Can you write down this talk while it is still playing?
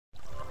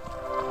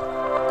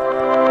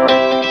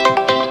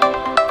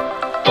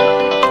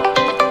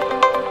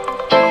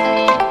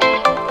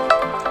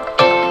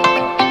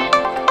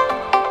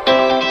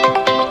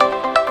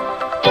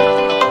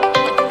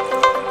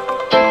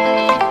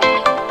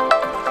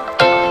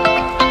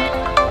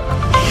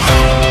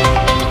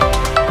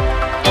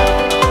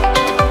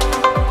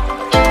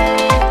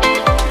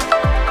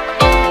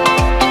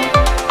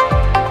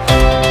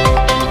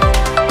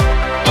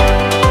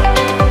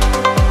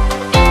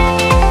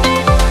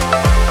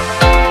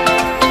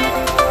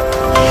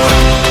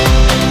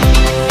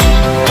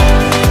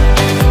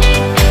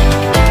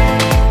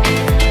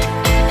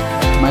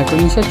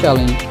Micronesia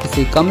Challenge is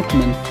a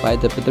commitment by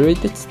the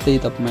Federated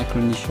States of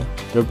Micronesia,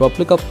 the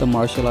Republic of the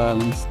Marshall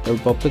Islands, the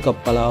Republic of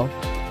Palau,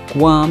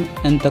 Guam,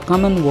 and the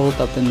Commonwealth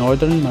of the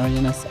Northern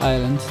Marianas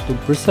Islands to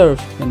preserve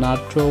the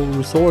natural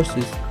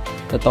resources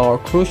that are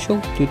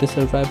crucial to the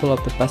survival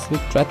of the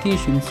Pacific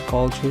traditions,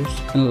 cultures,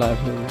 and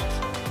livelihoods.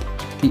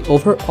 The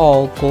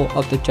overall goal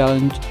of the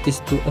challenge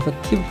is to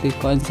effectively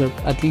conserve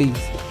at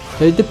least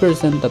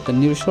 30% of the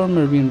nearshore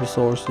marine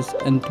resources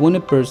and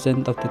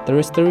 20% of the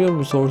terrestrial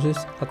resources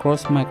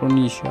across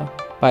Micronesia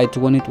by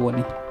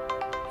 2020.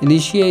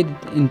 Initiated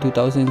in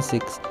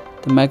 2006,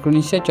 the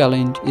Micronesia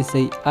Challenge is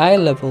a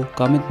high-level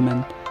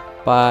commitment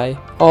by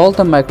all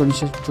the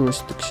Micronesia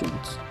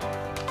jurisdictions.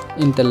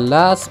 In the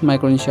last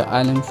Micronesia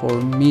Island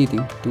Forum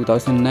meeting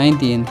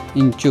 2019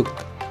 in Chuuk,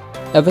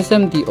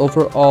 FSM, the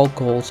overall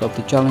goals of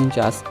the challenge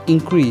has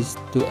increased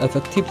to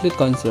effectively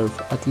conserve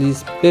at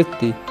least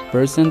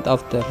 50% of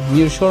the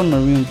nearshore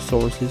marine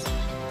resources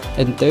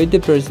and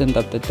 30%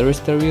 of the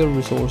terrestrial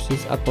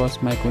resources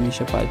across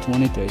Micronesia by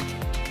 2030.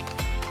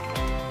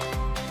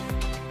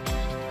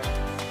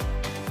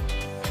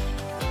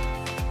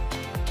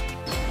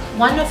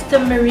 One of the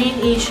marine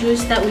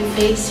issues that we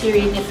face here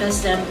in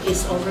FSM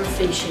is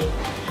overfishing.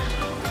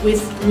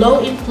 With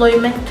low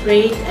employment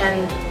rate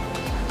and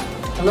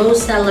low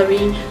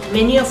salary,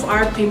 many of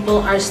our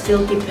people are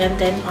still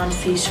dependent on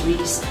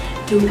fisheries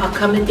to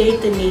accommodate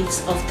the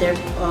needs of their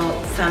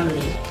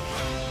family.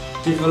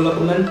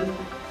 Development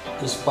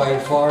is by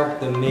far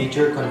the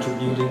major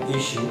contributing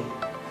issue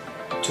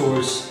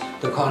towards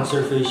the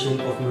conservation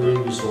of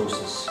marine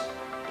resources.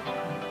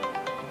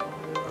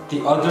 The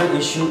other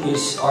issue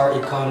is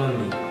our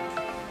economy.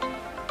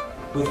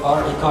 With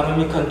our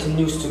economy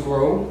continues to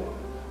grow,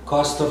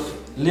 cost of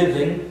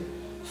living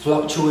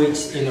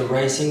fluctuates in a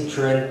rising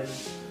trend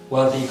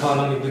while the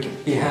economy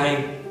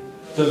behind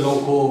the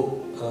local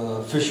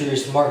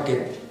fisheries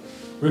market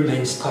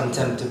remains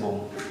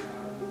contemptible.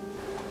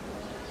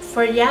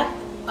 For YAP,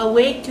 a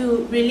way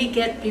to really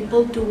get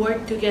people to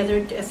work together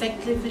to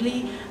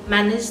effectively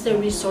manage the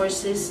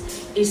resources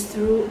is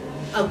through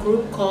a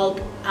group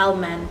called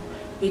ALMAN,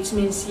 which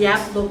means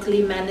YAP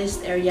Locally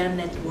Managed Area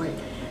Network.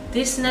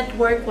 This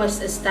network was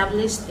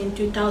established in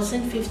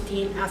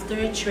 2015 after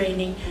a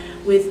training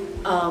with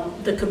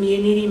the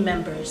community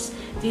members.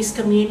 These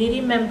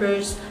community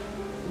members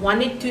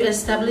wanted to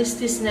establish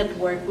this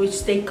network,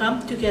 which they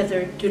come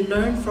together to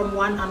learn from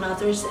one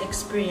another's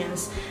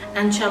experience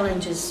and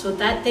challenges so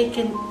that they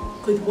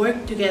could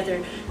work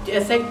together to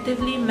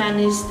effectively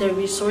manage their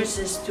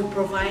resources to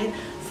provide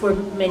for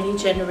many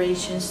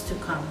generations to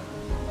come.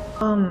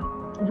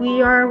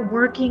 We are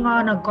working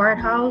on a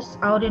guardhouse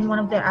out in one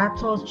of the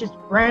atolls just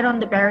right on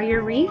the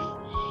barrier reef.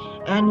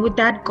 And with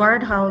that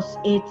guardhouse,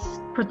 it's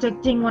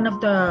protecting one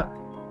of the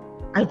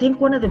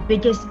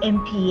biggest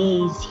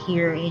MPAs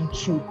here in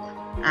Chuuk,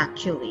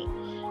 actually.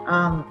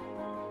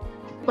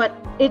 But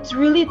it's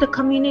really the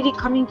community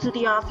coming to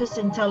the office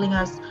and telling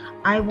us,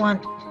 I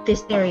want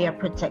this area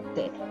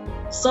protected.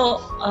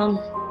 So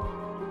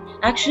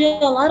actually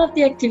a lot of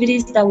the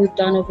activities that we've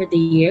done over the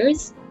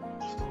years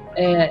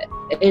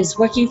is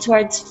working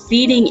towards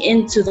feeding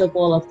into the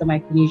goal of the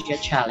Micronesia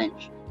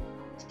Challenge.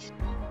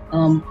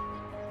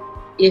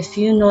 If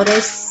you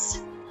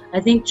notice, I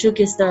think Chuuk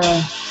is the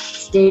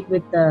state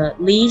with the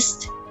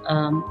least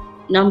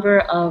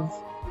number of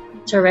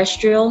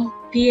terrestrial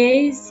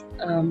PAs,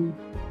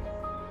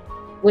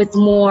 with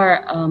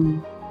more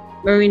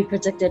marine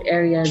protected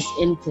areas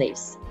in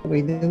place.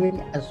 We're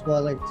doing as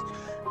well as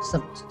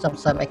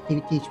some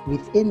activities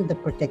within the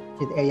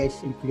protected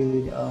areas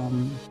include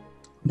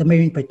the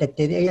marine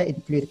protected area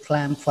include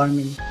clam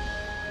farming,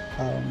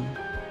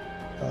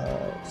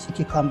 sea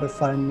cucumber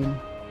farming,